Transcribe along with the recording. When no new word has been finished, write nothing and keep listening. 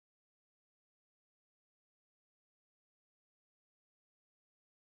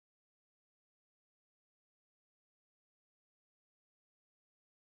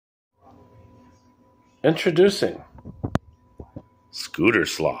Introducing Scooter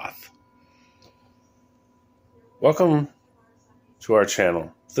Sloth. Welcome to our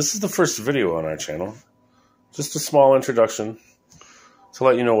channel. This is the first video on our channel. Just a small introduction to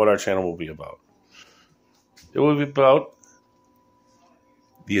let you know what our channel will be about. It will be about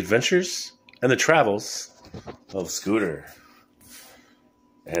the adventures and the travels of Scooter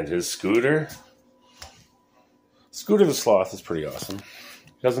and his scooter. Scooter the Sloth is pretty awesome.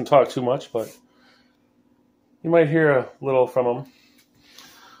 He doesn't talk too much, but you might hear a little from him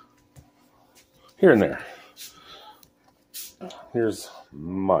here and there. Here's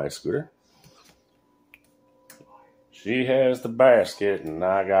my scooter. She has the basket and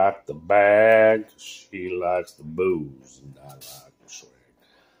I got the bag. She likes the booze and I like the swag.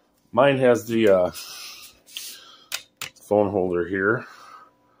 Mine has the phone holder here,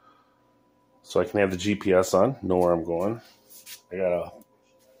 so I can have the GPS on, know where I'm going. I got a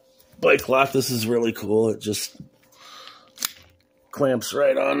bike lock. This is really cool. It just clamps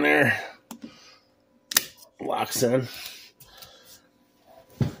right on there, locks in.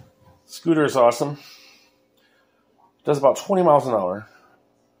 Scooter is awesome. It does about 20 miles an hour.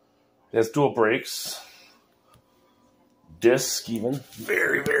 It has dual brakes, disc even.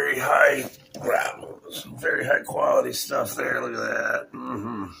 Very, very high, very high quality stuff there. Look at that.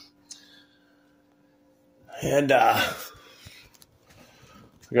 And I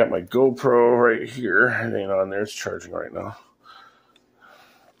got my GoPro right here. It ain't on there. It's charging right now.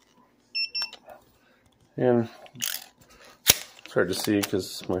 And it's hard to see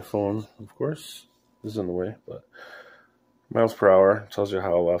because my phone, of course, is in the way. But miles per hour tells you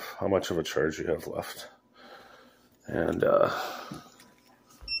how much of a charge you have left. And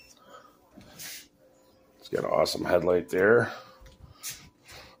it's got an awesome headlight there.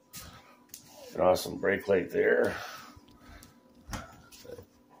 An awesome brake light there.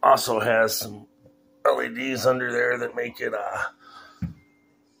 Also has some LEDs under there that make it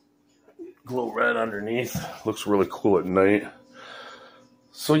glow red underneath. Looks really cool at night.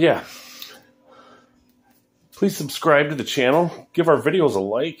 So yeah, please subscribe to the channel. Give our videos a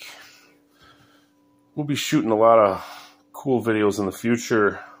like. We'll be shooting a lot of cool videos in the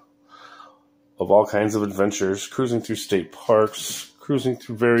future of all kinds of adventures, cruising through state parks, cruising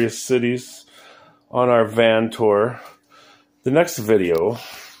through various cities on our van tour. The next video,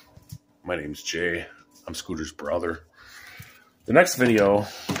 my name's Jay. I'm Scooter's brother. The next video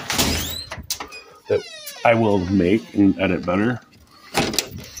that I will make and edit better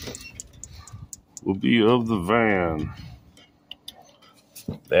will be of the van.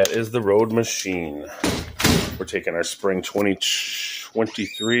 That is the road machine. We're taking our spring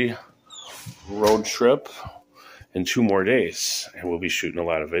 2023 road trip in 2 more days, and we'll be shooting a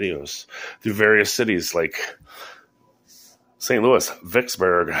lot of videos through various cities like St. Louis,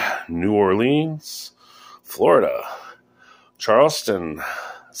 Vicksburg, New Orleans, Florida, Charleston,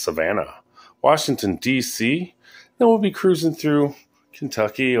 Savannah, Washington, D.C. Then we'll be cruising through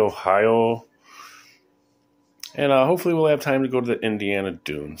Kentucky, Ohio, and hopefully we'll have time to go to the Indiana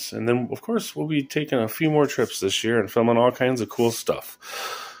Dunes. And then, of course, we'll be taking a few more trips this year and filming all kinds of cool stuff.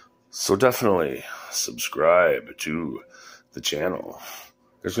 So definitely subscribe to the channel.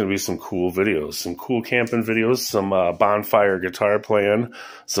 There's going to be some cool videos, some cool camping videos, some bonfire guitar playing,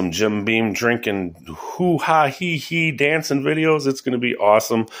 some Jim Beam drinking, hoo-ha-hee-hee dancing videos. It's going to be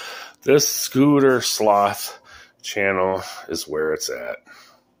awesome. This Scooter Sloth channel is where it's at.